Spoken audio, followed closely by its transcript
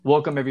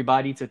Welcome,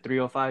 everybody, to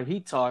 305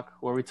 Heat Talk,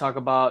 where we talk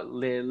about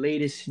the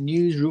latest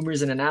news,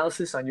 rumors, and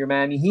analysis on your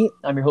Miami Heat.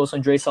 I'm your host,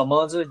 Andres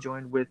Almanza,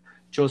 joined with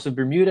Joseph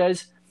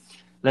Bermudez.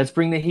 Let's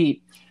bring the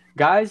heat.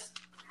 Guys,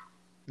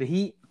 the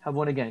Heat have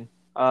won again.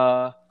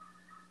 They're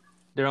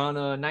on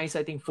a nice,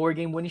 I think,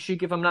 4-game winning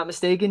streak, if I'm not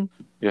mistaken.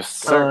 Yes,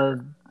 sir.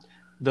 Uh,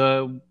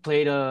 the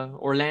played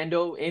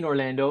Orlando in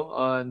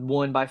Orlando,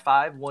 won by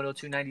 5,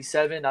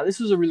 102-97. Now, this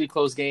was a really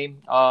close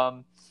game.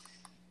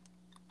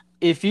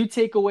 If you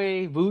take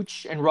away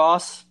Vooch and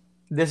Ross,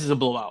 this is a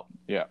blowout.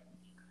 Yeah.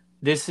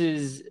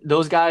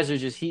 Those guys are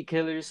just heat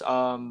killers.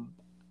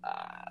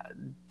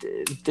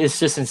 It's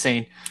just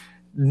insane.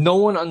 No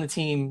one on the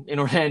team in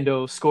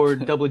Orlando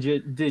scored double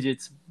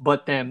digits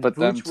but them. But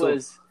them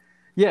too.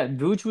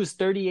 Vooch was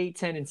 38,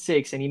 10, and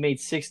 6, and he made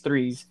 6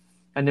 threes.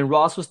 And then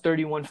Ross was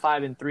 31,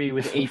 5, and 3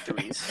 with 8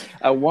 threes.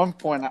 At one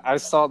point, I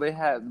saw they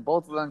had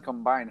both of them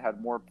combined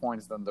had more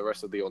points than the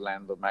rest of the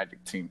Orlando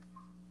Magic team.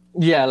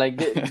 Yeah,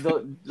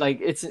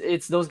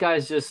 it's those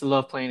guys just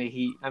love playing the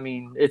Heat. I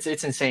mean, it's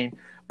insane.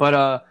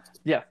 But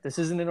this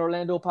isn't an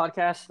Orlando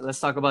podcast. Let's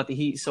talk about the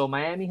Heat. So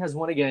Miami has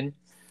won again.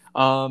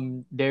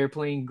 They're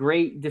playing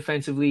great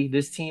defensively.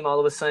 This team all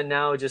of a sudden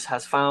now just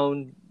has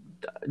found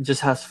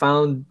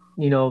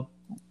the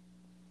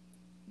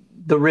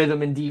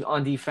rhythm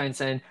on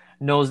defense and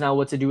knows now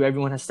what to do.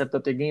 Everyone has stepped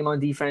up their game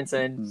on defense,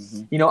 and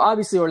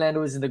obviously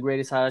Orlando isn't the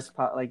greatest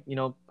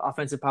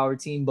offensive power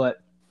team,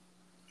 but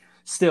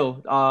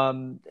still,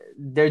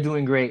 they're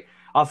doing great.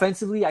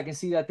 Offensively, I can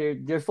see that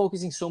they're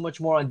focusing so much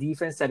more on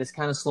defense that it's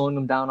kind of slowing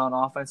them down on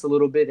offense a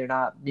little bit. They're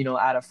not,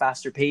 at a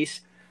faster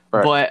pace.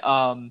 Right.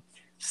 But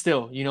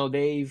still,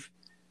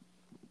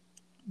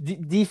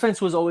 defense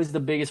was always the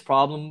biggest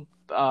problem.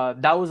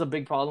 That was a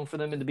big problem for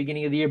them in the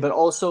beginning of the year, but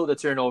also the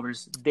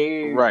turnovers.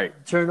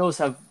 Turnovers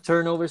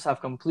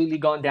have completely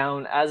gone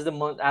down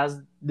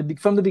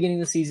from the beginning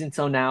of the season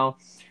till now.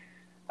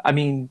 I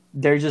mean,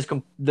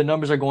 the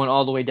numbers are going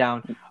all the way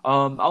down.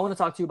 I want to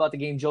talk to you about the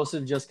game,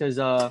 Joseph, just because,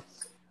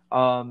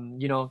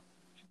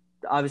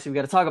 obviously we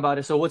got to talk about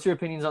it. So what's your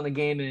opinions on the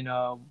game and,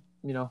 well,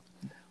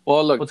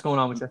 look, what's going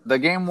on with you? The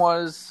game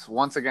was,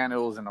 once again, it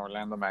was an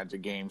Orlando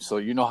Magic game. So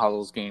you know how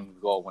those games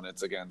go when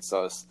it's against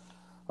us.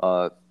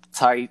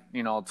 Tight,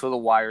 to the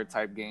wire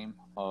type game.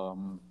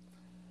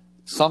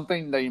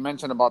 Something that you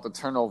mentioned about the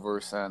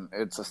turnovers, and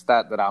it's a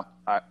stat that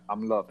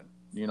I'm loving,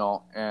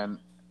 and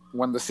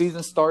when the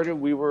season started,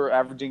 we were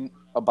averaging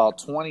about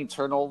 20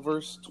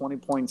 turnovers, 20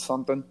 point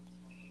something,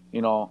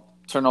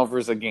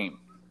 turnovers a game.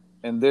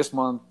 And this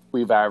month,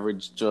 we've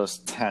averaged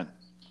just 10.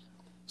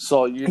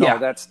 So,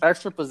 that's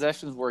extra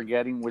possessions we're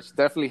getting, which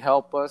definitely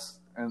help us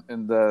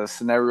in the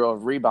scenario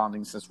of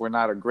rebounding, since we're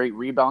not a great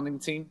rebounding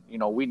team.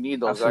 We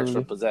need those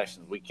extra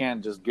possessions. We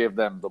can't just give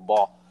them the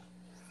ball.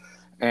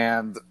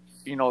 And,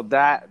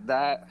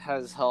 that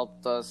has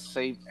helped us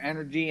save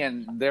energy,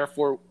 and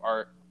therefore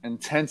our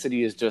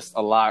intensity is just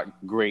a lot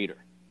greater.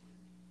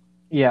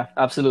 Yeah,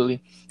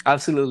 absolutely.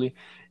 And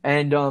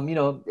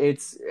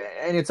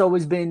it's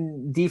always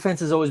been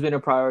defense has always been a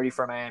priority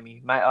for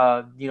Miami.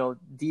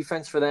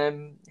 Defense for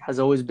them has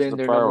always been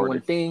their number one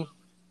thing.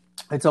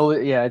 It's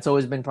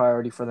always been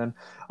priority for them.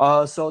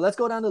 So let's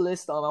go down the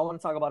list. I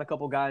want to talk about a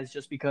couple guys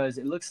just because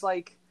it looks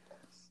like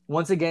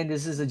once again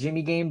this is a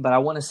Jimmy game, but I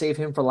want to save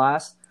him for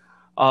last.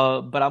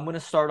 But I'm going to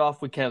start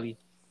off with Kelly.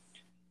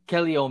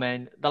 Kelly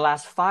Oman, the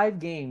last 5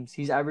 games,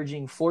 he's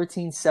averaging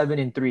 14, 7,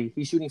 and 3.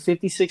 He's shooting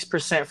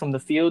 56% from the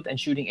field and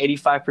shooting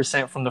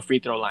 85% from the free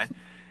throw line.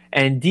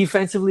 And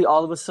defensively,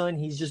 all of a sudden,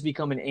 he's just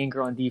become an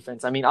anchor on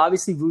defense. I mean,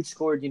 obviously, Vooch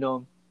scored,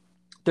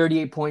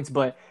 38 points,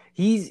 but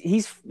he's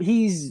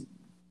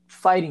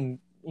fighting,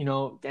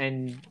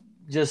 and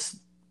just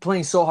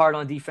playing so hard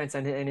on defense,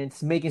 and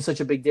it's making such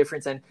a big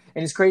difference. And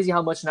it's crazy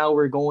how much now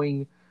we're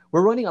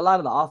running a lot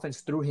of the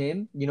offense through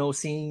him,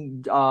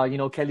 seeing,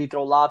 Kelly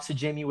throw lobs to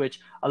Jimmy, which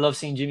I love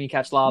seeing Jimmy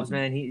catch lobs,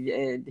 man.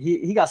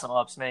 He got some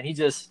ups, man. He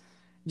just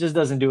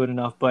doesn't do it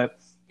enough, but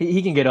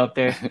he can get up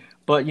there.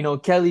 But,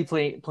 Kelly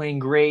playing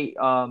great.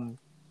 Kelly's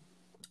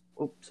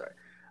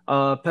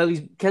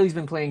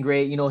been playing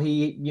great.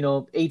 He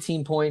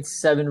 18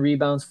 points, 7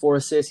 rebounds, 4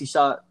 assists. He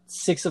shot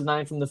 6 of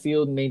 9 from the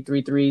field and made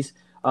 3 threes,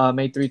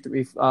 made 3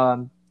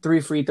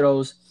 free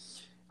throws.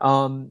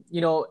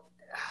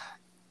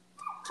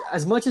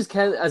 As much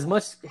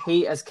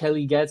hate as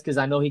Kelly gets, because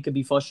I know he could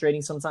be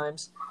frustrating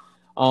sometimes,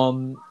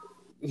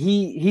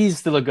 he's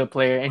still a good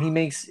player,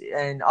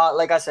 and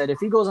like I said, if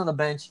he goes on the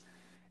bench,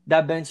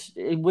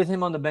 with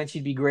him on the bench,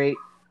 he'd be great.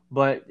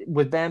 But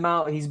with Bam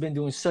out, he's been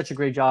doing such a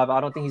great job. I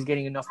don't think he's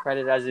getting enough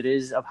credit as it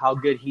is of how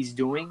good he's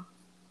doing.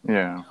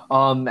 Yeah.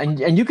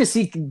 And you can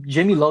see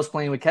Jimmy loves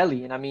playing with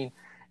Kelly, and I mean,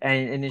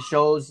 and it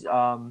shows.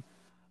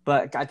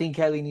 But I think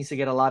Kelly needs to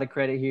get a lot of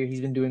credit here.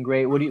 He's been doing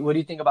great. What do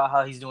you think about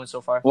how he's doing so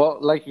far? Well,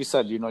 like you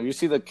said, you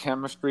see the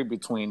chemistry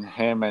between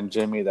him and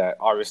Jimmy. That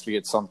obviously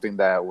it's something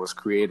that was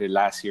created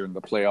last year in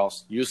the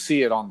playoffs. You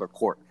see it on the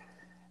court,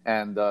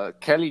 and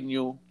Kelly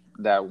knew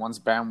that once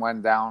Bam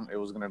went down, it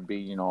was going to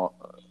be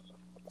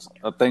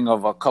a thing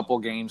of a couple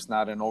games,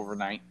 not an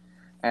overnight.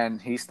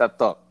 And he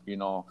stepped up.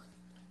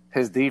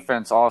 his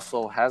defense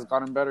also has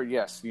gotten better.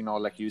 Yes,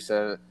 like you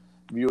said,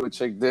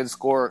 Vucevic did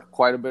score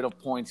quite a bit of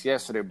points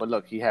yesterday, but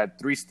look, he had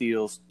 3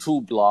 steals,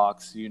 2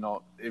 blocks.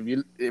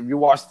 If you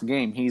watch the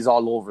game, he's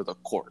all over the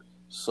court.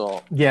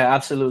 So Yeah,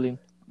 absolutely.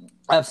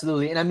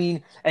 Absolutely. And I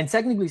mean, and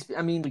technically,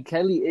 I mean,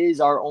 Kelly is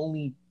our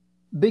only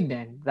big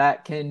man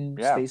that can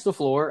yeah, space the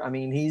floor. I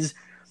mean, he's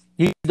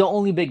the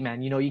only big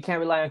man. You can't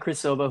rely on Chris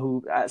Silva,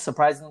 who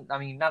surprising. I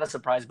mean, not a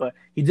surprise, but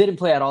he didn't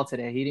play at all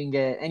today. He didn't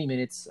get any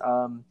minutes.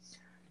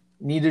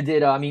 Neither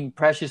did I mean,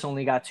 Precious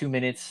only got 2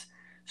 minutes.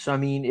 So I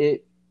mean,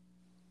 it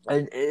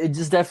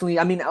just definitely.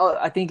 I mean,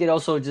 I think it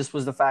also just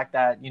was the fact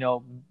that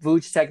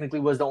Vooch technically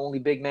was the only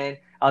big man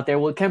out there.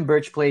 Well, Ken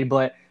Birch played,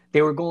 but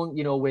they were going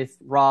with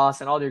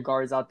Ross and all their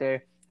guards out there.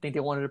 I think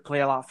they wanted to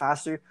play a lot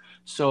faster.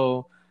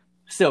 So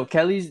still,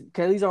 Kelly's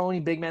our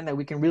only big man that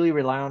we can really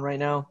rely on right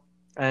now,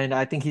 and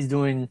I think he's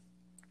doing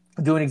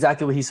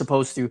exactly what he's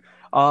supposed to.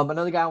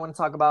 Another guy I want to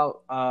talk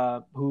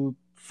about who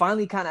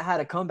finally kind of had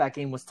a comeback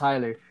game was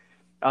Tyler.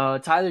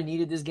 Tyler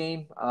needed this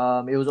game.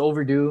 It was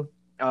overdue.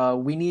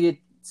 We needed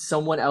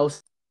someone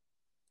else.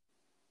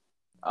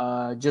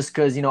 Just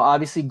because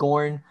obviously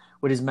Gorn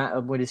with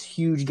his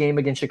huge game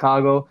against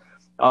Chicago,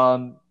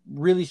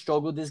 really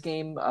struggled this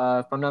game.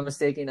 If I'm not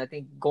mistaken, I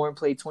think Gorn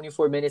played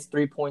 24 minutes,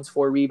 3 points,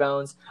 4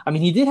 rebounds. I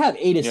mean, he did have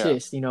 8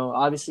 assists.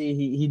 Obviously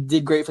he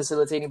did great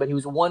facilitating, but he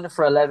was 1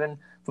 for 11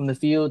 from the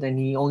field, and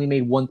he only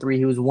made 1 3.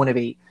 He was 1 of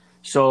 8.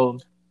 So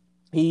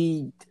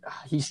he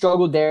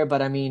struggled there,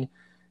 but I mean,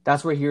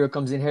 that's where Hero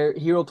comes in.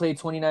 Hero played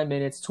 29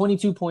 minutes,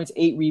 22 points,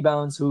 8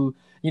 rebounds. Who,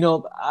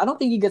 I don't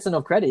think he gets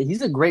enough credit.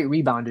 He's a great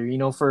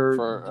rebounder.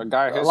 For a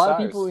guy his a lot size.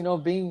 of people,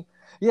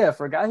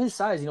 for a guy his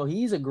size,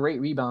 he's a great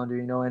rebounder.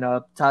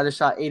 And Tyler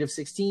shot 8 of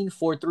 16,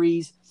 4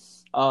 threes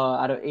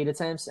out of 8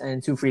 attempts,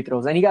 and 2 free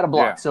throws, and he got a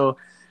block. Yeah. So,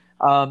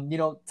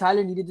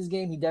 Tyler needed this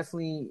game. He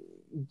definitely,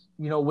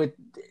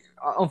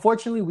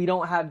 unfortunately, we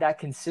don't have that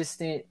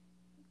consistent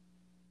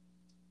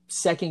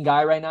second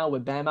guy right now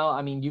with Bam out.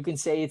 I mean, you can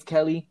say it's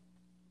Kelly.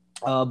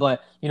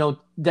 But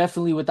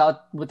definitely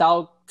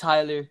without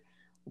Tyler,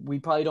 we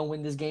probably don't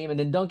win this game. And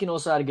then Duncan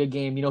also had a good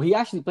game. He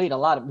actually played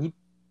he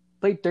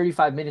played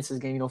 35 minutes this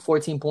game.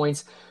 14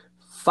 points,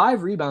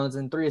 5 rebounds,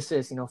 and 3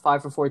 assists.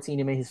 5 for 14.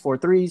 He made his 4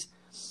 threes.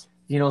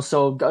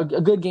 So a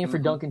good game for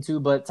Duncan too.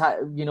 But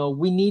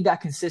we need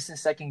that consistent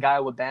second guy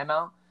with Bam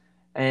out,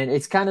 and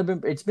it's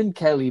been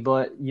Kelly.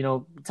 But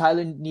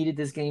Tyler needed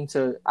this game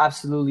to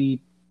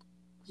absolutely.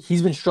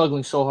 He's been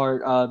struggling so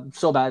hard,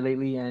 so bad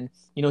lately, and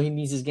he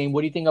needs his game.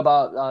 What do you think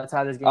about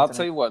Tyler's game? I'll tonight?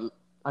 tell you what.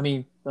 I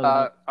mean,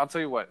 I'll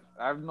tell you what.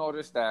 I've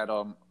noticed that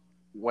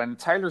when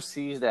Tyler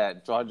sees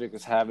that Dragic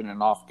is having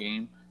an off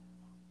game,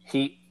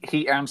 he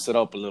amps it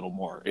up a little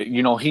more.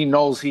 He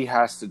knows he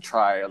has to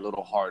try a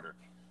little harder,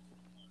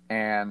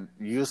 and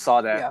you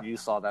saw that. Yeah. You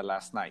saw that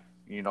last night.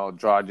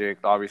 Dragic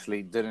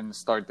obviously didn't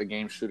start the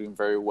game shooting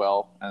very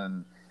well,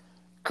 and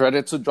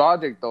credit to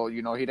Dragic, though,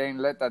 he didn't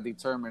let that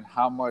determine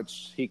how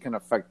much he can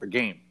affect the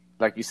game.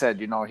 Like you said,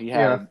 he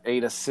had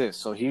 8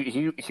 assists, so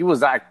he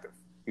was active.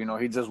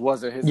 He just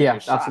wasn't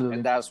his shot, absolutely.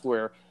 and that's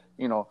where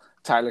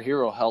Tyler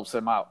Hero helps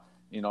him out.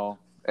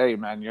 Hey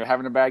man, you're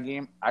having a bad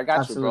game. I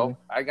got you, bro.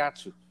 I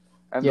got you.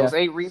 And those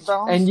 8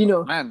 rebounds,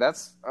 and man,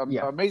 that's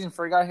amazing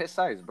for a guy his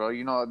size, bro.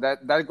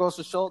 That goes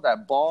to show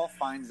that ball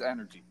finds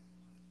energy.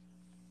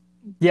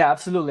 Yeah,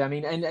 absolutely. I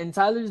mean, and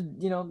Tyler's,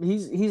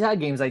 he's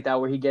had games like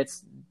that where he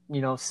gets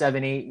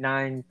 7, 8,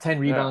 9, 10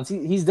 rebounds.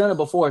 Yeah. He's done it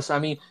before. So I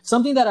mean,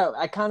 something that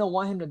I kind of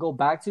want him to go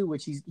back to,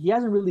 which he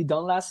hasn't really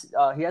done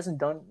he hasn't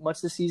done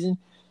much this season.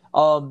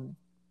 All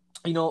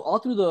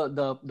through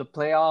the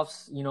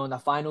playoffs, in the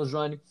finals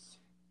run,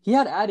 he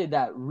had added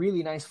that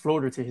really nice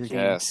floater to his game.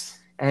 Yes.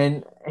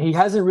 And he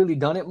hasn't really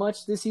done it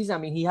much this season. I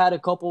mean, he had a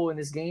couple in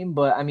this game,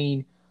 but I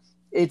mean,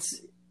 it's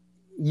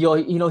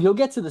he'll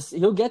get to the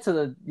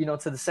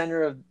to the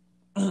center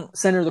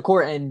of the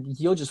court, and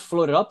he'll just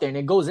float it up there, and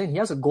it goes in. He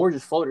has a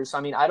gorgeous floater. So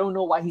I mean, I don't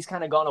know why he's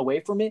kind of gone away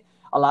from it.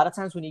 A lot of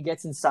times when he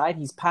gets inside,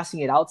 he's passing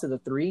it out to the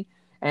 3,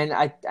 and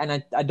I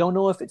don't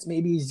know if it's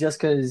maybe he's just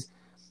because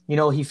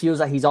he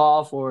feels like he's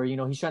off, or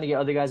he's trying to get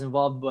other guys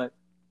involved, but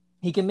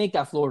he can make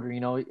that floater.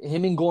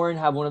 Him and Goran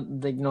have one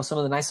of the some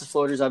of the nicest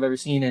floaters I've ever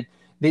seen, and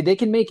they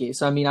can make it.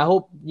 So I mean, I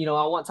hope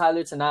I want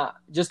Tyler to not,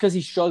 just because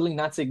he's struggling,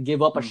 not to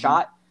give up a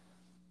shot,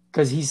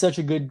 because he's such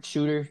a good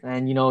shooter,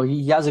 and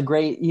he has a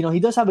great he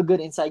does have a good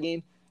inside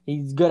game.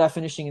 He's good at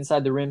finishing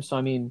inside the rim. So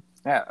I mean,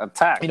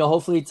 attack.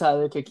 Hopefully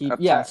Tyler could keep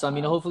attack, So I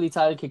mean, hopefully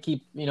Tyler could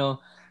keep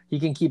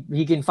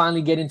he can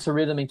finally get into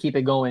rhythm and keep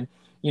it going.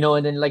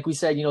 And then like we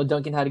said,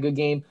 Duncan had a good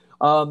game.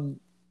 One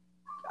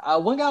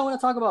guy I want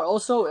to talk about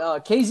also,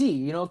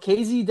 KZ.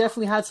 KZ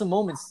definitely had some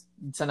moments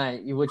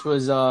tonight, which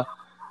was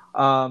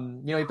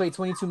he played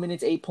 22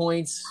 minutes, 8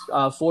 points,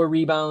 4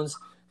 rebounds,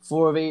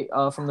 4 of 8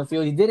 from the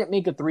field. He didn't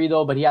make a 3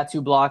 though, but he had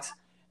 2 blocks.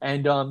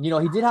 And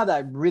he did have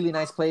that really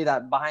nice play,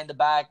 that behind the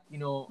back,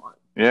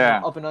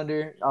 up and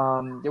under,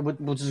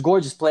 which is a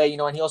gorgeous play.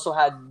 And he also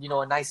had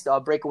a nice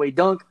breakaway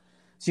dunk.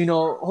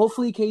 So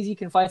hopefully KZ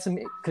can find some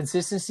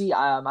consistency.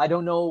 I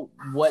don't know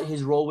what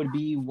his role would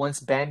be once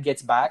Bam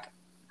gets back.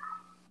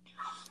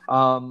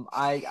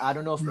 I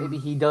don't know if maybe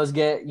he does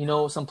get,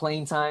 some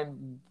playing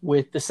time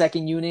with the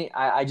second unit.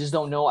 I just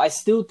don't know. I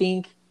still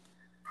think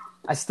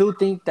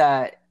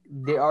that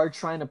they are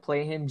trying to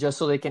play him just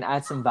so they can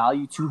add some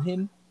value to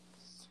him.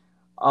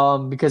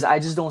 Because I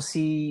just don't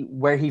see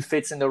where he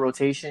fits in the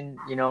rotation,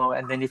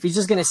 and then if he's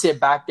just gonna sit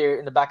back there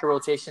in the back of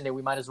rotation, then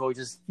we might as well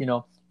just,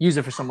 use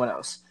it for someone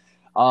else.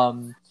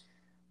 Um,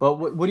 but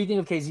what do you think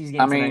of KZ's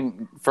game I tonight?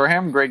 mean, for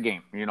him, great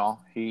game.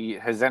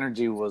 His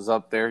energy was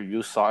up there.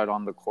 You saw it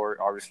on the court.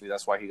 Obviously,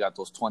 that's why he got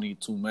those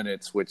 22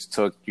 minutes, which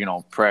took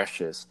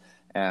Precious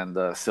and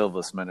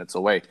Silva's minutes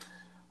away.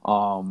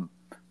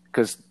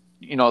 Because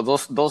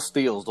those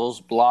steals, those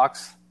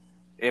blocks,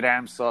 it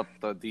amps up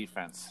the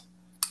defense.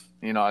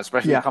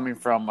 Especially coming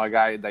from a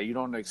guy that you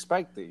don't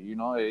expect it.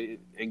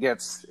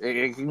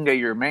 It can get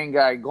your main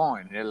guy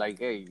going. They're like,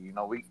 hey,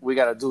 we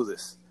got to do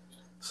this.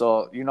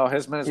 So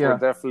his minutes were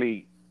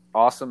definitely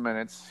awesome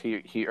minutes.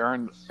 He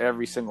earned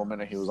every single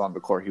minute he was on the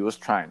court. He was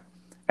trying.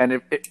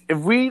 And if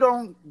we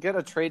don't get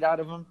a trade out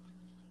of him,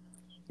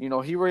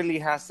 he really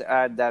has to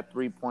add that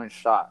 3-point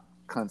shot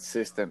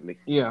consistently.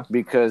 Yeah.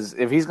 Because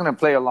if he's going to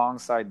play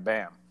alongside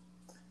Bam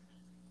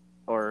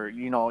or,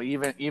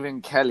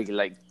 even Kelly,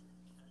 like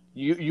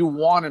you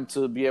want him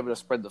to be able to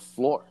spread the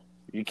floor.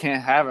 You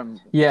can't have him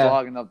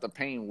clogging up the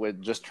paint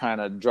with just trying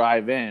to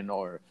drive in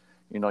or,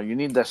 you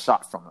need that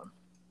shot from him.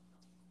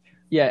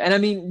 Yeah, and I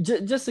mean,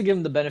 just to give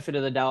him the benefit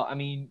of the doubt, I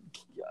mean,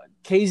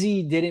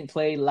 KZ didn't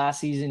play last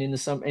season in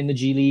the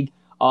G League.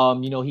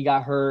 He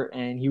got hurt,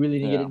 and he really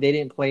didn't get it. They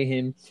didn't play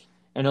him,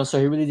 and also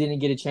he really didn't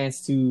get a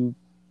chance to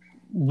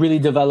really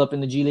develop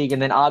in the G League.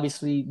 And then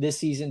obviously this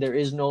season there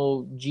is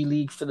no G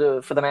League for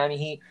the Miami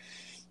Heat.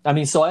 I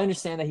mean, so I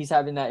understand that he's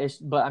having that issue,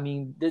 but I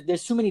mean,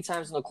 there's too many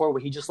times in the court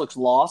where he just looks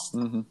lost.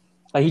 Mm-hmm.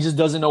 Like he just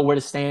doesn't know where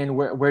to stand,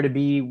 where to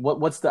be,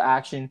 what's the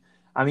action.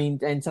 I mean,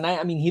 and tonight,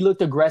 I mean, he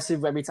looked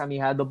aggressive every time he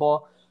had the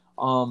ball.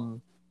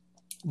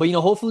 But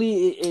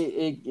hopefully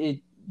it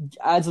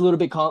adds a little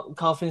bit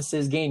confidence to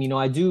his game.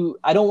 I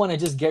don't want to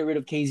just get rid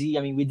of KZ. I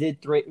mean, we did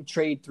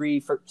trade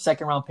 3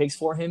 second round picks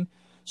for him.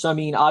 So I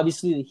mean,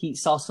 obviously the Heat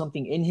saw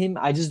something in him.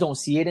 I just don't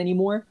see it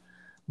anymore.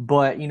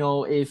 But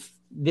if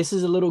this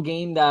is a little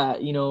game that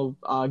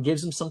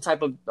gives him some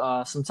type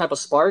of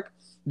spark,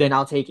 then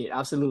I'll take it.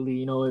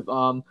 Absolutely.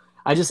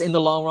 I just in the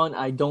long run,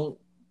 I don't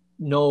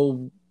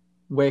know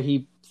where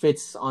he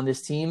fits on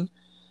this team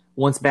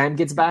once Bam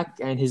gets back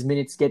and his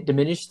minutes get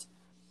diminished.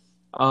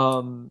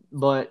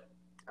 But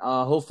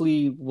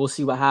hopefully we'll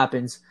see what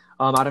happens.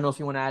 I don't know if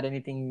you want to add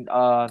anything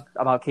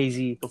about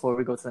KZ before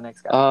we go to the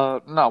next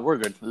guy. No, we're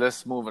good.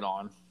 Let's move it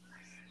on.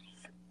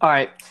 All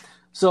right.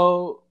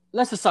 So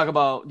let's just talk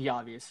about the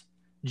obvious.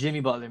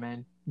 Jimmy Butler,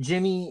 man.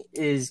 Jimmy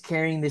is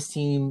carrying this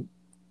team.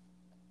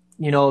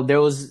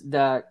 There was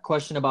that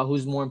question about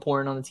who's more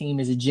important on the team.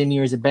 Is it Jimmy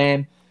or is it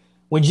Bam?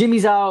 When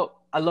Jimmy's out,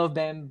 I love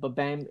Bam, but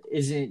Bam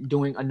isn't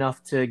doing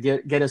enough to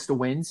get us the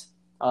wins.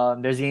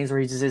 There's games where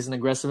he just isn't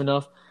aggressive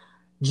enough.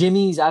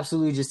 Jimmy's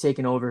absolutely just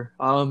taken over.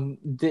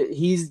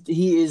 He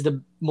is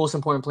the most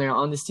important player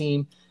on this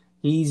team.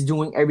 He's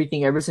doing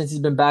everything ever since he's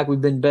been back.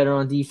 We've been better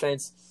on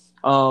defense.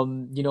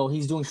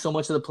 He's doing so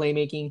much of the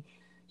playmaking.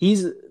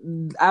 He's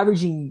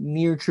averaging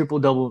near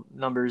triple-double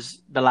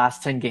numbers the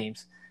last 10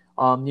 games.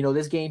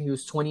 This game, he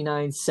was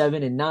 29,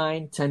 7, and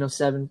 9, 10 of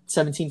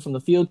 17 from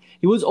the field.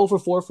 He was 0 for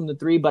 4 from the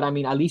 3, but, I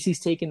mean, at least he's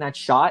taking that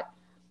shot,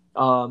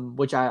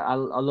 which I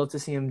love to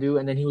see him do.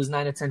 And then he was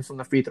 9 of 10 from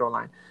the free throw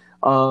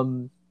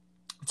line.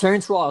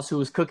 Terrence Ross, who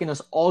was cooking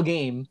us all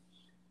game,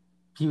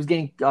 he was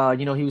getting,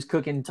 he was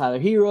cooking Tyler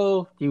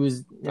Hero. He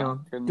was,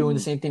 doing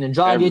the same thing in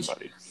Dragic.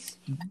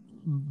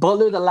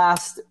 Butler, the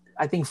last,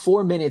 I think,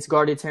 4 minutes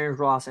guarded Terrence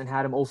Ross and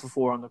had him 0 for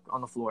 4 on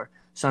the floor.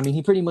 So, I mean,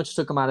 he pretty much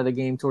took him out of the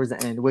game towards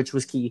the end, which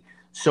was key.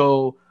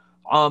 So,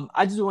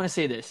 I just want to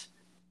say this.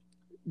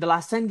 The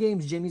last 10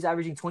 games, Jimmy's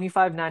averaging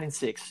 25, 9, and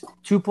 6.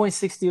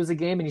 2.6 steals a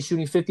game, and he's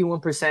shooting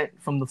 51%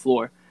 from the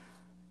floor.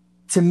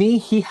 To me,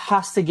 he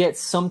has to get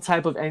some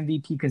type of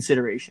MVP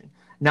consideration.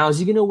 Now, is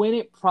he going to win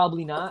it?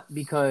 Probably not,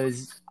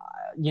 because,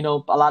 a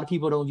lot of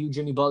people don't view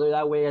Jimmy Butler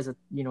that way as a,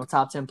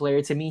 top 10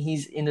 player. To me,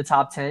 he's in the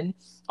top 10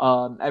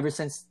 ever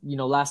since,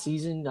 last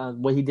season,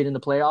 what he did in the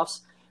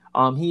playoffs.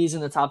 He is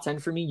in the top 10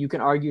 for me. You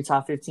can argue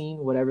top 15,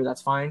 whatever,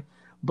 that's fine.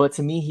 But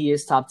to me, he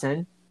is top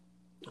 10.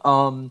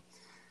 And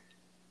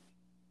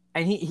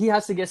he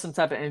has to get some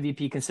type of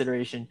MVP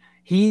consideration.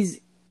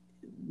 He's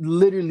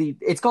literally,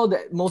 it's called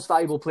the most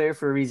valuable player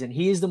for a reason.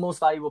 He is the most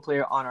valuable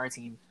player on our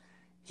team.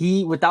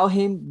 Without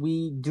him,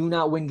 we do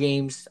not win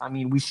games. I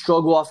mean, we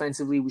struggle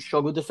offensively. We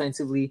struggle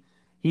defensively.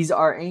 He's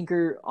our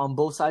anchor on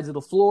both sides of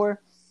the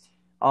floor.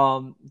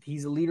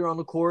 He's a leader on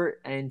the court,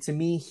 and to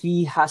me,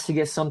 he has to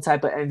get some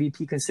type of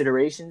MVP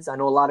considerations. I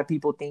know a lot of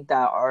people think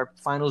that our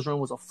finals run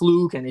was a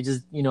fluke, and it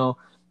just,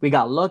 we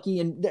got lucky,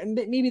 and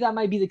maybe that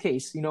might be the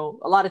case. A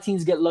lot of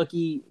teams get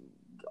lucky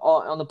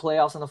on the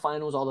playoffs and the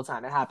finals all the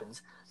time. It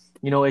happens.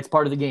 It's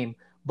part of the game.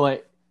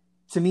 But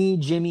to me,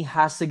 Jimmy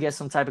has to get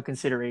some type of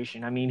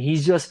consideration. I mean,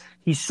 he's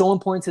so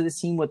important to this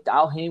team.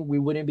 Without him, we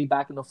wouldn't be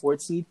back in the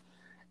 4th seed.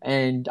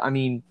 And I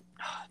mean,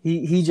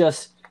 he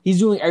just He's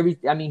doing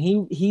everything. I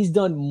mean, he's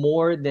done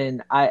more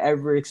than I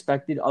ever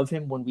expected of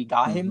him when we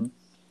got Mm-hmm. him,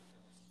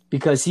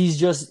 because he's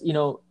just,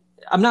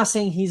 I'm not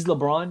saying he's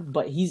LeBron,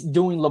 but he's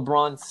doing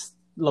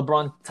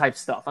LeBron type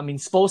stuff. I mean,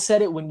 Spo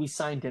said it when we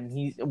signed him.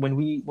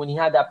 When he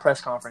had that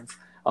press conference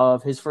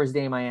of his first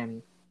day in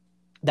Miami,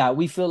 that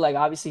we feel like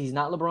obviously he's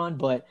not LeBron,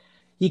 but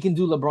he can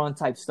do LeBron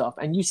type stuff,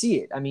 and you see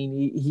it. I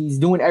mean, he's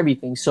doing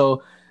everything.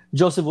 So,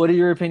 Joseph, what are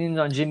your opinions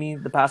on Jimmy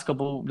the past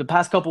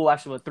couple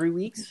actually 3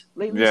 weeks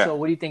lately? Yeah, So,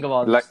 what do you think of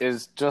all like this?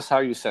 it's just how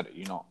you said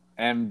it.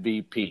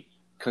 MVP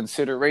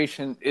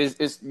consideration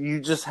is you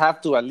just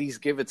have to at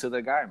least give it to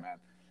the guy, man.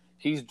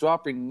 He's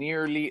dropping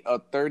nearly a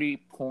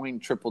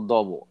 30-point triple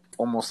double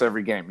almost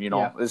every game.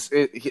 Yeah.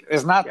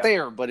 It's not Yeah.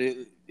 there, but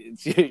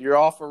you're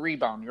off a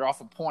rebound, you're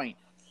off a point.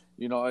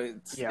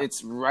 Yeah.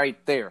 It's right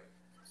there,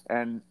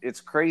 and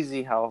it's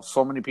crazy how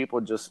so many people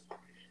just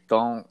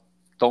don't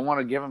want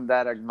to give him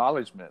that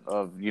acknowledgement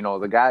of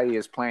the guy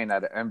is playing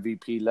at an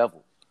MVP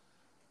level.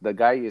 The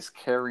guy is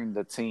carrying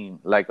the team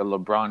like a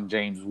LeBron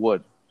James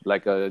would,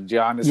 like a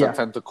Giannis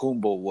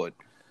Antetokounmpo would.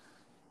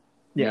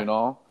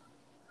 Yeah.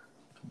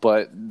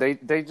 But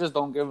they just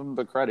don't give him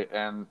the credit,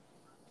 and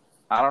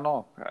I don't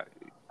know.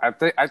 I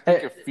think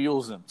it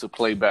fuels him to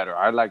play better.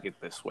 I like it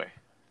this way.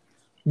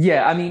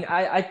 Yeah, I mean,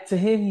 I to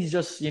him, he's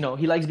just, he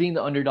likes being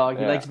the underdog.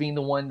 He Yeah. likes being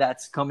the one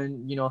that's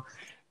coming,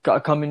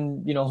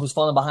 who's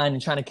falling behind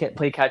and trying to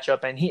play catch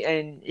up. And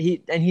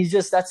he's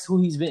just, that's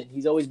who he's been.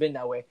 He's always been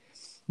that way.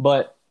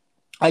 But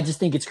I just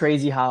think it's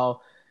crazy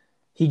how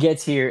he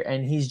gets here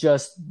and he's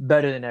just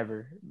better than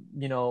ever.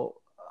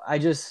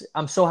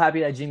 I'm so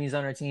happy that Jimmy's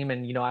on our team,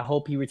 and I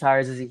hope he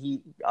retires as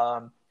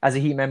a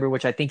Heat member,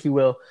 which I think he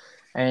will.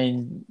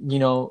 And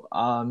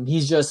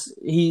he's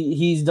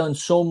done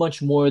so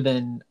much more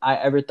than I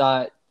ever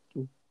thought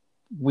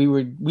we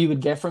would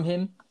get from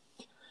him.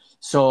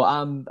 So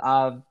I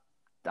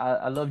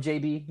love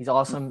JB. He's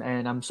awesome,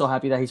 and I'm so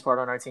happy that he's part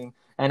on our team.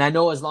 And I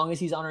know as long as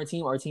he's on our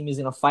team is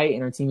gonna fight,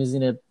 and our team is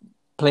gonna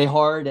play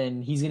hard,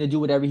 and he's gonna do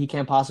whatever he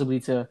can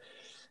possibly to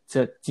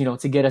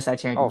get us that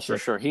championship. Oh, for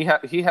sure. He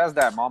has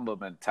that Mamba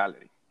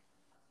mentality.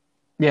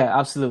 Yeah,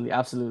 absolutely,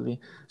 absolutely.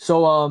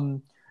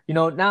 So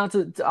now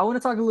I want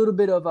to talk a little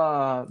bit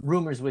of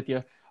rumors with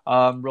you,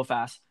 real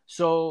fast.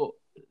 So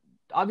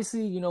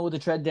obviously, with the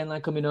trade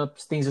deadline coming up,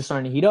 things are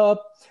starting to heat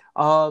up.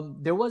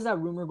 There was that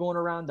rumor going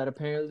around that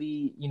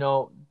apparently,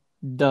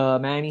 the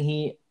Miami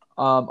Heat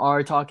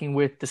are talking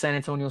with the San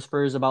Antonio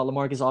Spurs about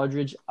LaMarcus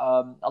Aldridge.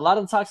 A lot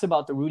of the talks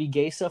about the Rudy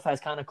Gay stuff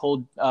has kind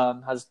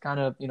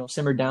of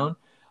simmered down.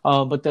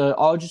 But the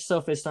Aldridge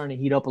stuff is starting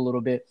to heat up a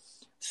little bit.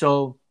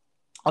 So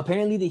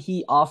apparently the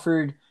Heat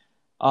offered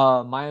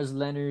Myers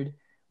Leonard,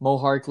 Mo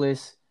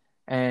Harkless,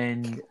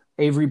 and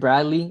Avery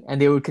Bradley,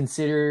 and they would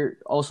consider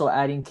also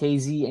adding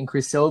KZ and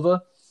Chris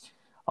Silva.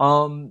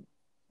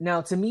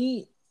 Now, to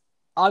me,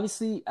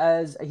 obviously,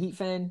 as a Heat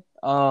fan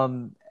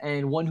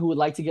and one who would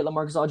like to get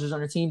LaMarcus Aldridge on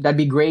our team, that'd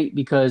be great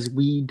because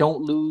we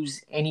don't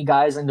lose any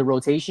guys in the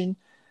rotation.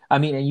 I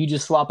mean, and you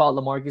just swap out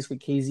LaMarcus with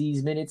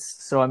KZ's minutes.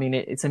 So, I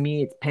mean, to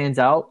me, it pans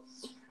out.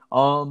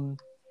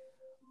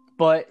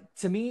 But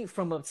to me,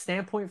 from a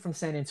standpoint from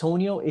San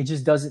Antonio,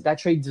 that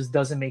trade just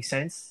doesn't make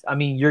sense. I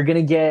mean, you're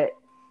gonna get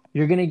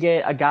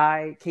a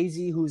guy,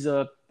 KZ, who's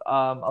a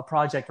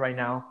project right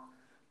now.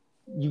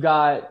 You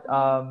got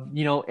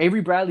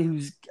Avery Bradley,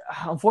 who's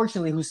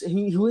unfortunately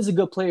who is a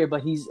good player,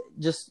 but he's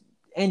just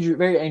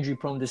very injury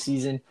prone this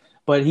season.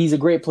 But he's a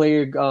great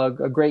player,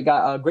 a great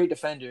guy, a great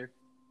defender.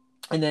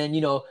 And then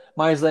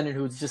Myers Leonard,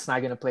 who's just not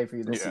going to play for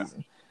you this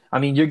season. I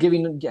mean, you're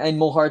giving, and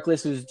Mo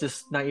Harkless, who's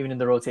just not even in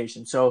the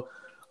rotation. So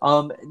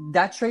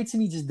that trade to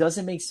me just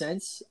doesn't make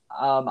sense.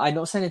 I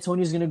know San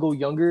Antonio is going to go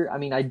younger. I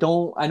mean, I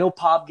know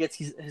Pop gets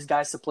his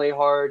guys to play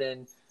hard,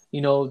 and they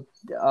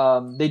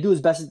do his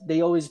best.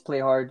 They always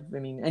play hard. I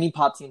mean, any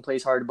Pop team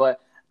plays hard,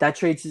 but that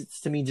trade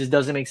to me just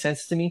doesn't make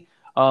sense to me.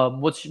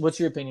 What's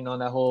your opinion on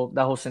that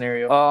whole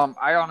scenario?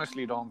 I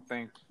honestly don't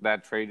think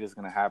that trade is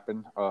going to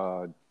happen.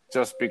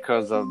 Just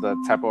because of the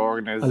type of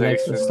organization.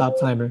 Alexa, stop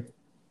timer.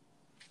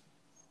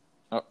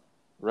 Oh,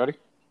 ready?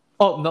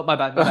 Oh, no, my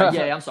bad.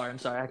 Yeah, I'm sorry.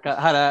 I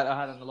had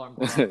an alarm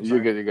going on. You're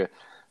good.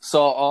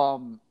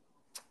 So,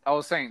 I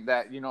was saying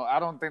that, I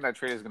don't think that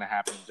trade is going to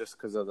happen just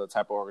because of the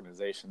type of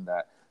organization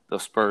that the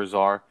Spurs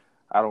are.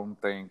 I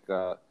don't think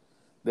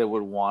they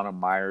would want a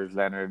Myers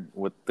Leonard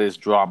with this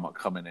drama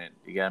coming in.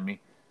 You get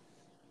me?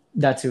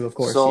 That too, of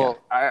course. So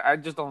yeah. I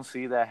just don't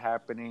see that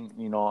happening.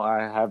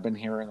 I have been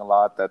hearing a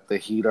lot that the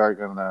Heat are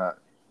gonna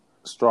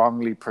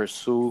strongly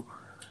pursue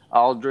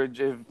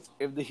Aldridge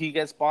if the Heat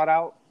gets bought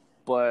out.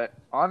 But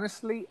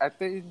honestly, I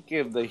think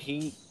if the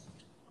Heat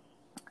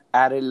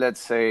added,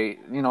 let's say,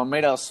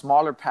 made a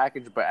smaller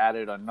package but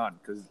added a Nunn,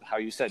 because how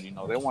you said, they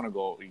want to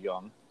go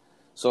young.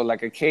 So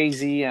like a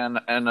KZ and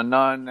a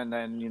Nunn, and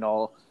then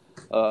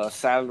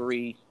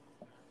salary.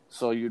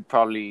 So you'd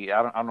probably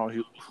I don't know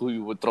who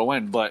you would throw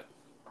in, but.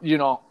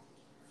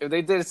 If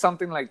they did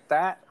something like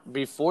that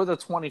before the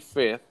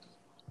 25th,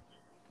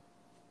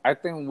 I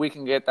think we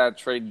can get that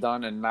trade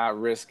done and not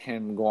risk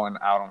him going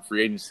out on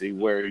free agency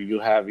where you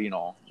have,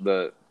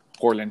 the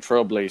Portland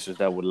Trailblazers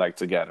that would like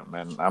to get him,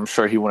 and I'm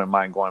sure he wouldn't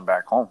mind going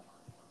back home.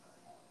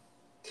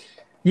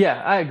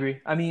 Yeah, I agree.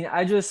 I mean,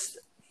 I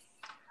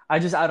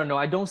don't know.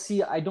 I don't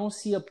see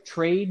a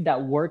trade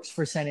that works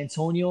for San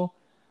Antonio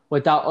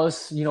without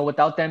us,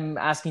 without them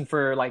asking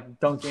for like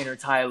Duncan or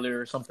Tyler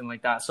or something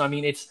like that. So I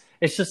mean, it's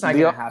just not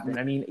going to happen.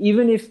 I mean,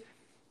 even if,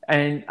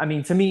 and I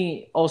mean, to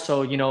me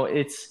also,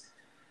 it's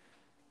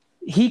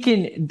he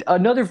can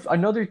another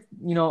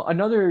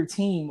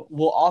team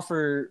will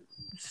offer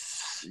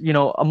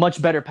a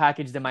much better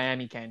package than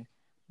Miami can,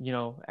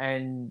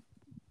 and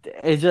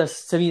it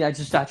just, to me,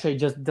 that trade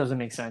just doesn't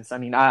make sense. I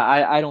mean,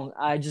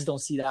 I just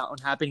don't see that one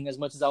happening as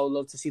much as I would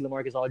love to see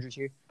LaMarcus Aldridge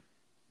here.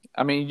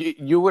 I mean,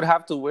 you would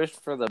have to wish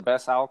for the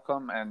best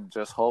outcome and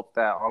just hope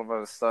that all of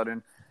a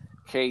sudden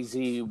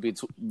KZ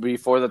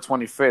before the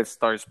 25th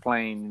starts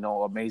playing,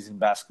 amazing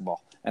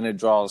basketball and it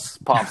draws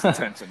Pop's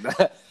attention.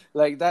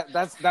 Like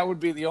that would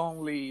be the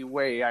only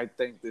way I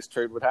think this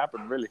trade would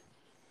happen, really.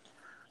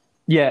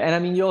 Yeah, and I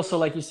mean, you also,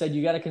 like you said,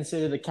 you got to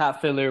consider the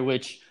cap filler,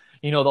 which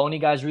the only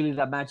guys really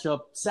that match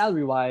up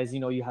salary wise,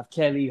 you have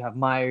Kelly, you have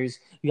Myers,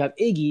 you have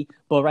Iggy,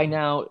 but right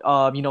now,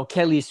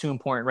 Kelly is too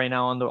important right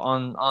now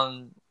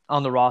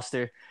on the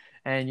roster,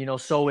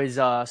 and so is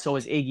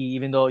Iggy,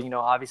 even though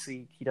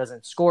obviously he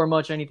doesn't score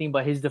much or anything,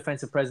 but his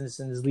defensive presence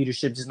and his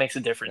leadership just makes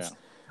a difference.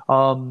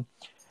 Yeah.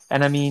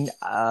 And I mean,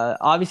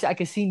 obviously I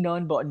can see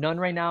Nunn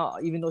right now,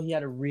 even though he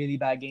had a really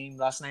bad game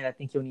last night. I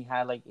think he only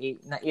had like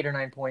 8 or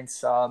 9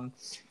 points.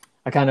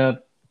 I kind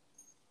of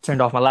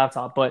turned off my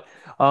laptop, but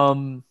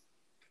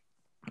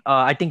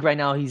I think right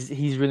now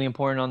he's really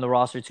important on the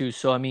roster too.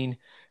 So I mean,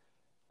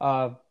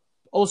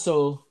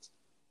 also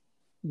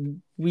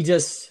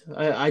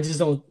I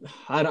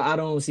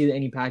don't see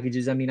any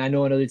packages. I mean, I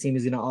know another team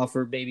is going to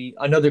offer, maybe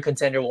another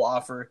contender will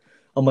offer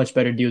a much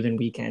better deal than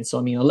we can. So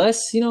I mean,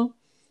 unless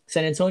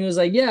San Antonio's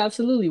like, yeah,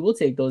 absolutely, we'll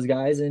take those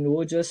guys and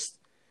we'll just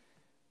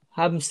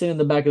have them sit in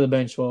the back of the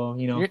bench while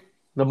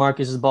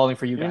LaMarcus is balling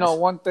for you guys.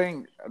 One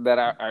thing that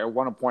I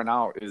want to point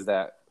out is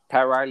that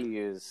Pat Riley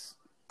is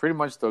pretty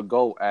much the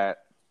GOAT at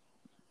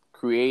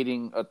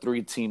creating a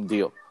 3-team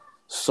deal.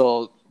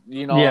 So,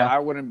 I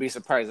wouldn't be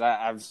surprised.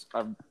 I've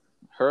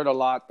heard a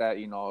lot that,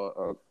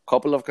 a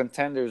couple of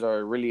contenders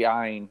are really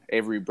eyeing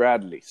Avery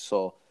Bradley.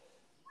 So,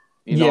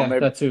 maybe,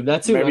 that too.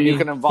 Maybe I mean, you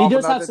can involve he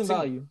does have some team.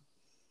 value.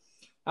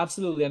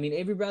 Absolutely. I mean,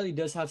 Avery Bradley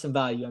does have some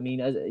value. I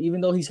mean,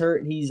 even though he's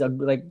hurt, he's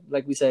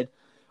like we said,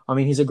 I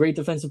mean, he's a great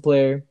defensive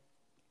player.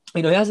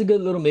 He has a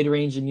good little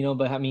mid-range, and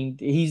but I mean,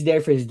 he's there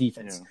for his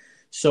defense. Yeah.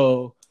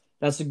 So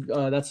that's a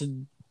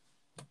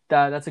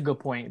good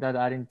point that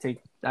I didn't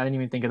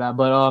even think of that.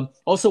 But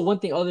also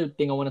other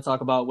thing I want to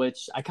talk about,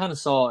 which I kind of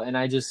saw and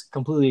I just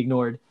completely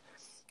ignored,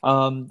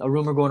 a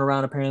rumor going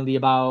around apparently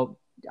about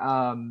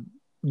Goran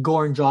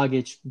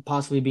Dragic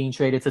possibly being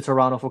traded to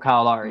Toronto for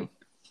Kyle Lowry.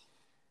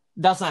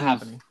 That's not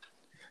happening.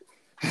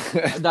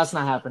 That's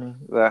not happening.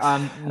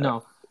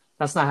 No,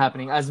 that's not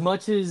happening. As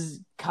much as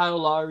Kyle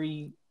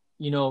Lowry,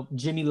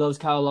 Jimmy loves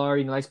Kyle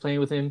Lowry and likes playing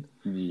with him.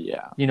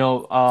 Yeah.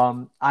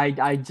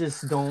 I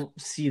just don't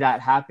see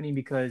that happening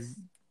because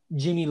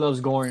Jimmy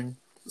loves Goran,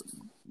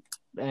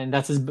 and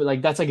that's his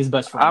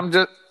best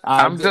friend.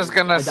 I'm just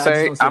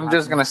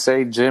gonna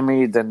say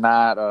Jimmy did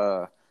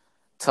not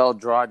tell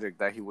Dragic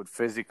that he would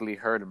physically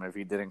hurt him if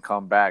he didn't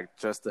come back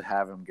just to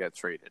have him get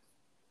traded.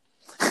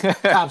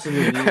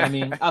 Absolutely. I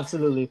mean,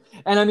 absolutely.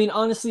 And I mean,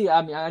 honestly,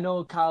 I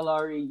know Kyle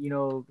Lowry,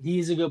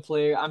 he's a good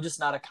player. I'm just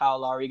not a Kyle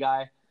Lowry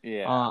guy.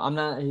 Yeah. I'm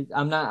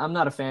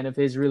not a fan of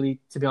his, really,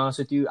 to be honest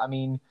with you. I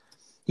mean,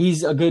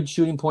 he's a good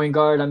shooting point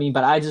guard. I mean,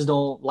 but I just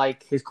don't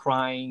like his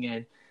crying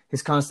and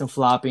his constant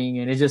flopping,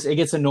 and it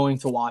gets annoying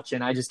to watch,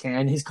 and I just can't.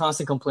 And his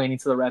constant complaining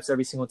to the refs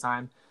every single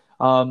time.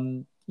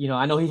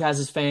 I know he has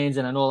his fans,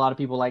 and I know a lot of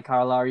people like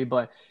Kyle Lowry,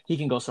 but he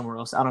can go somewhere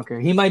else. I don't care.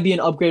 He might be an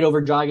upgrade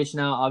over Dragic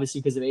now,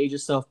 obviously because of age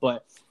and stuff,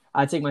 but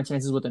I take my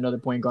chances with another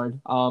point guard.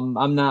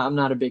 I'm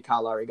not a big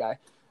Kyle Lowry guy.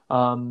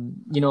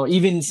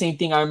 Even same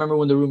thing. I remember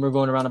when the rumor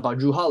going around about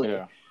Jrue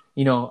Holiday.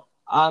 Yeah.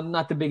 I'm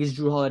not the biggest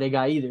Jrue Holiday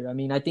guy either. I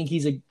mean, I think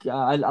he's a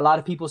lot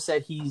of people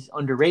said he's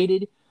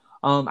underrated.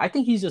 I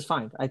think he's just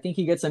fine. I think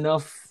he gets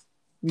enough,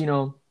 he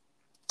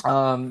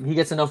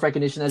gets enough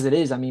recognition as it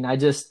is. I mean,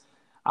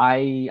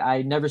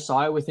 I never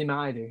saw it with him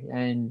either.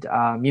 And,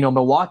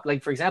 Milwaukee,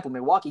 like for example,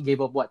 Milwaukee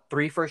gave up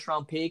 3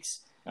 first-round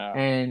picks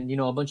and,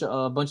 a bunch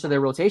of their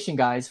rotation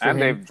guys. For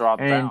and him. They've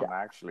dropped down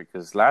actually,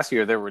 because last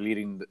year they were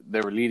leading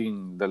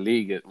the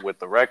league with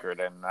the record,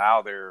 and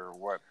now they're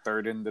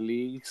third in the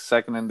league,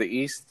 second in the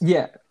East.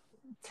 Yeah.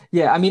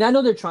 Yeah, I mean, I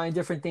know they're trying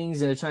different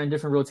things and they're trying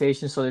different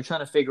rotations, so they're trying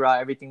to figure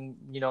out everything,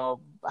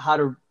 how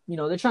to,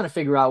 they're trying to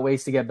figure out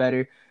ways to get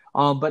better.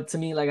 But to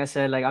me, like I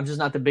said, I'm just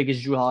not the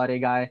biggest Jrue Holiday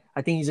guy.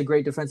 I think he's a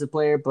great defensive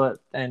player,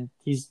 and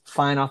he's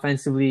fine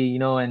offensively,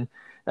 and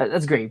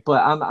that's great.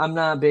 But I'm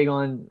not big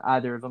on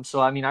either of them. So,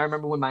 I mean, I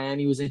remember when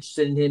Miami was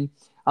interested in him,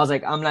 I was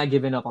like, I'm not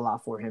giving up a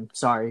lot for him.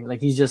 Sorry.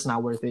 He's just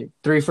not worth it.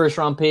 3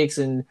 first-round picks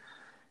and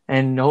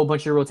a whole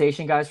bunch of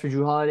rotation guys for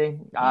Jrue Holiday,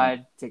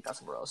 I'd take that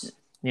somewhere else.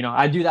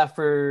 I do that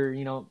for,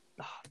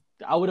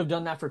 I would have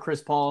done that for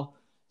Chris Paul,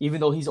 even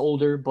though he's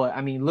older. But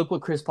I mean, look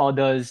what Chris Paul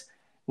does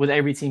with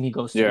every team he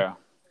goes to. Yeah.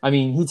 I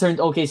mean, he turned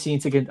OKC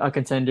into a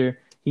contender.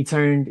 He's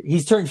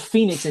turned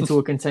Phoenix into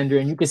a contender,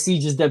 and you can see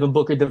just Devin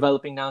Booker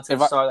developing now to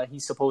the star that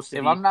he's supposed to be.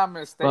 If I'm not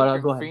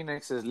mistaken, go ahead.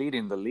 Phoenix is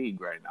leading the league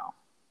right now.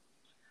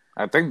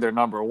 I think they're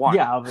number one.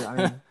 Yeah, I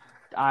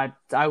mean,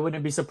 I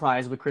wouldn't be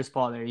surprised with Chris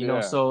Paul there. You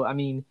know, so I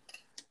mean,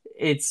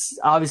 it's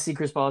obviously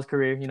Chris Paul's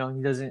career. You know,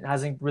 he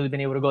hasn't really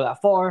been able to go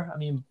that far. I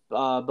mean,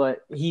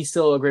 but he's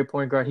still a great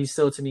point guard. He's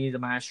still to me the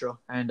maestro,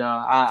 and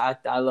I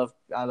love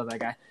that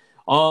guy.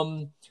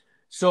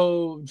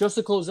 So just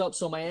to close up,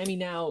 so Miami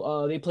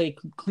now they play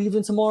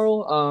Cleveland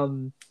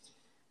tomorrow.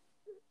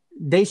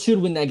 They should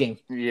win that game.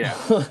 Yeah.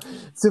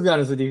 To be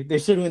honest with you, they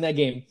should win that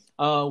game.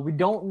 We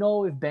don't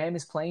know if Bam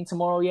is playing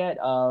tomorrow yet.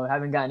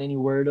 Haven't gotten any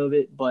word of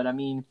it, but I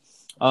mean,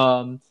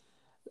 a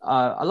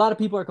lot of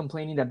people are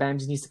complaining that Bam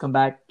just needs to come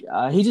back.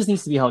 He just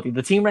needs to be healthy.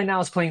 The team right now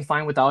is playing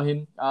fine without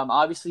him.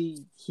 Obviously,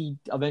 he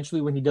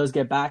eventually, when he does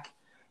get back,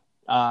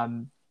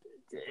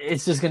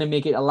 it's just going to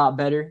make it a lot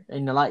better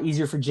and a lot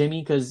easier for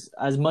Jimmy, because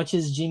as much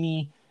as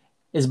Jimmy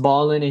is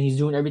balling and he's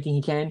doing everything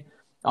he can,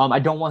 I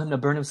don't want him to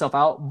burn himself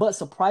out. But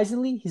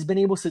surprisingly, he's been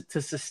able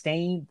to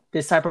sustain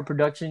this type of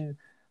production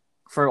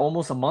for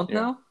almost a month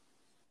now,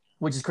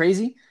 which is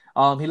crazy.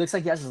 He looks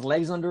like he has his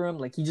legs under him.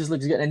 Like, he just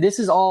looks good. And this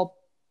is all,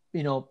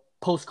 you know,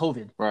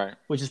 post-COVID, right?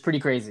 Which is pretty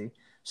crazy.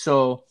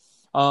 So,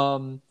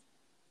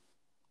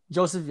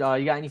 Joseph, you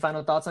got any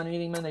final thoughts on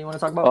anything, man, that you want to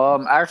talk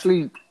about?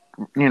 Actually,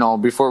 you know,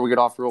 before we get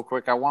off real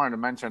quick, I wanted to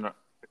mention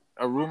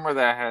a rumor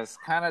that has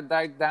kind of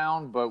died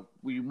down, but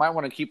we might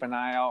want to keep an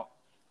eye out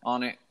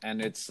on it.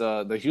 And it's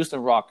the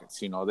Houston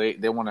Rockets. You know,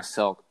 they want to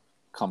sell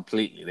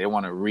completely. They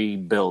want to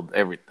rebuild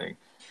everything.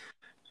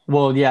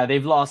 Well, yeah,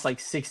 they've lost like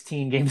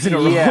 16 games in a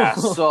row. Yeah,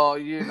 so,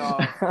 you know,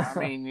 I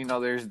mean, you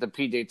know, there's the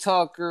PJ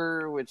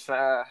Tucker, which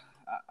I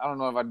don't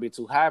know if I'd be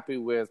too happy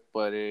with,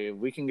 but if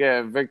we can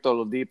get Victor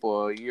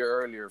Oladipo a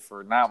year earlier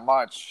for not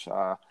much,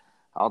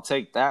 I'll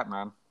take that,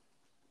 man.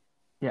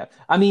 Yeah,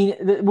 I mean,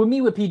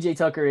 with PJ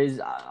Tucker is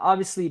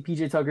obviously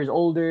PJ Tucker's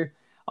older,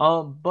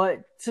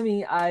 but to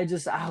me, I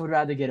would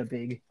rather get a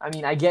big. I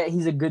mean, I get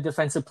he's a good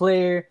defensive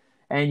player,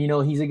 and you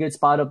know he's a good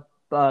spot up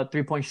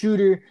 3-point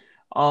shooter,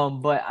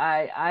 but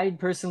I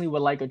personally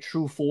would like a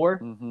true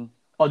 4,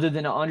 other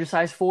than an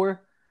undersized 4,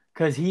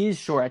 because he is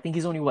short. I think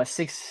he's only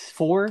 6'4",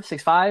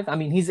 6'5". I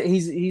mean,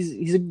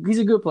 he's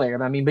a good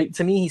player. I mean, but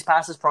to me, he's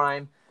past his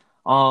prime.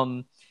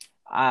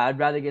 I'd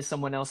rather get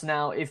someone else.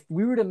 Now, if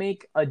we were to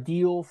make a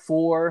deal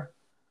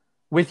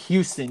with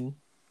Houston,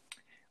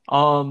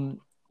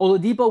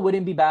 Oladipo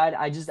wouldn't be bad.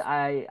 I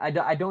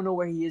don't know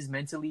where he is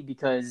mentally,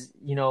 because,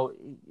 you know,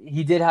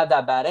 he did have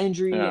that bad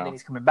injury and then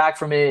he's coming back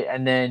from it.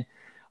 And then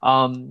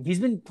he's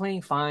been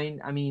playing fine.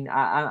 I mean,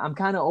 I'm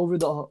kind of over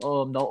the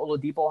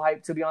Oladipo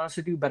hype, to be honest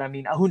with you. But I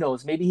mean, who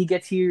knows? Maybe he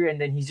gets here and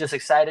then he's just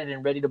excited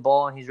and ready to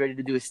ball and he's ready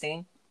to do his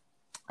thing.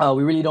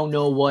 We really don't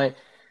know what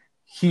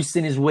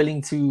Houston is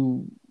willing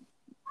to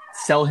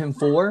sell him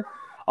for.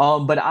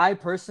 But I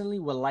personally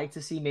would like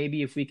to see,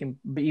 maybe if we can,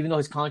 even though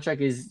his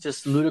contract is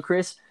just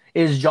ludicrous,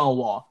 is John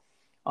Wall.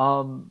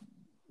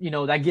 You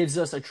know, that gives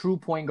us a true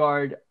point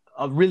guard,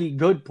 a really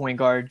good point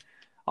guard.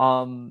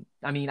 I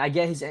mean, I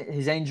get his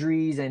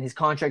injuries and his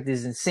contract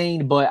is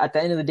insane, but at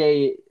the end of the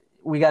day,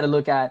 we got to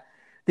look at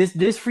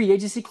this free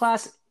agency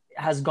class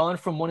has gone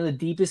from one of the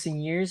deepest in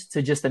years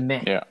to just a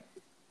meh. Yeah.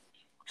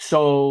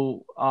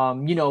 So,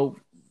 you know,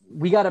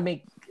 we got to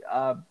make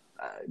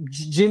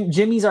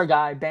Jimmy's our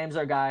guy, Bam's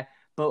our guy,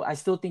 but I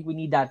still think we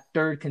need that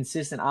third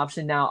consistent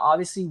option. Now,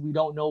 obviously, we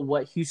don't know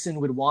what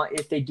Houston would want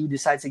if they do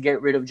decide to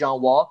get rid of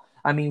John Wall.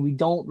 I mean, we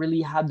don't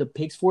really have the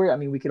picks for it. I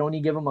mean, we could only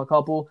give him a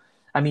couple.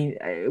 I mean,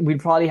 we'd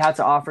probably have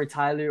to offer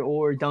Tyler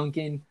or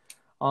Duncan.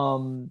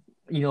 You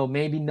know,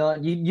 maybe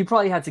none. You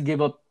probably have to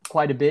give up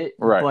quite a bit.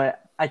 Right.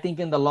 But I think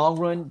in the long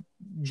run,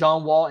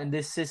 John Wall in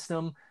this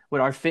system with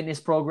our fitness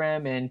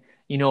program and,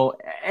 you know,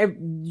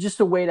 just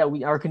the way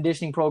that our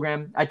conditioning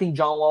program, I think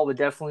John Wall would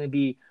definitely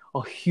be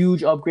a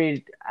huge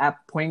upgrade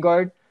at point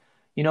guard.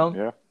 You know,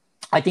 yeah.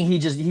 I think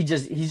he's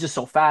just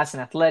so fast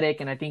and athletic,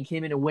 and I think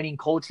him in a winning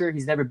culture.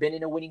 He's never been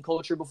in a winning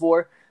culture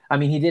before. I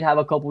mean, he did have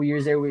a couple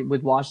years there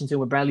with Washington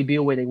with Bradley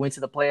Beal where they went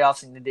to the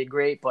playoffs and they did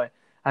great. But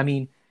I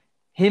mean,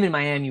 him in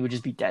Miami would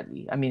just be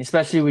deadly. I mean,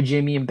 especially with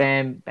Jimmy and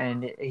Bam,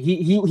 and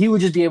he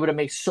would just be able to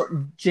make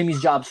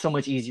Jimmy's job so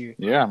much easier.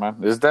 Yeah, man,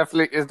 it's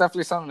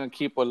definitely something to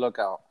keep a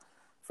lookout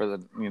for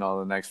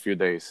the next few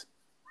days.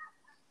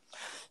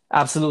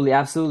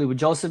 Absolutely. With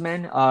Joseph,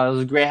 man, it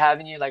was great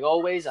having you like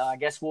always. I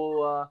guess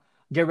we'll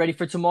get ready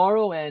for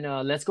tomorrow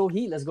and let's go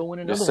Heat. Let's go win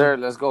another one. Yes, sir.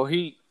 Let's go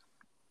Heat.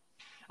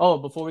 Oh,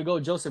 before we go,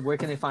 Joseph, where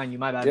can they find you?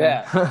 My bad,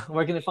 man.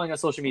 Where can they find you on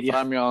social media?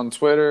 Find me on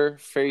Twitter,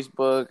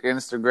 Facebook,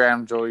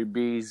 Instagram,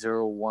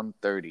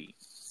 JoeyB0130.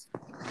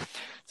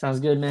 Sounds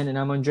good, man. And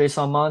I'm Andres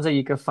Almanza.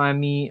 You can find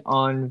me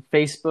on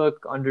Facebook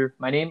under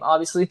my name,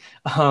 obviously.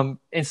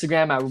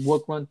 Instagram at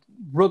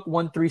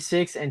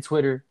Rook136 and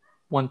Twitter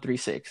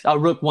 136.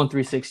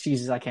 Rook136.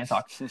 Jesus, I can't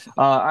talk.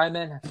 All right,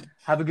 man.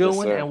 Have a good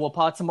one, sir. And we'll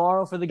pod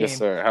tomorrow for the game. Yes,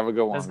 sir. Have a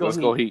good one. Let's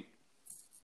go Heat.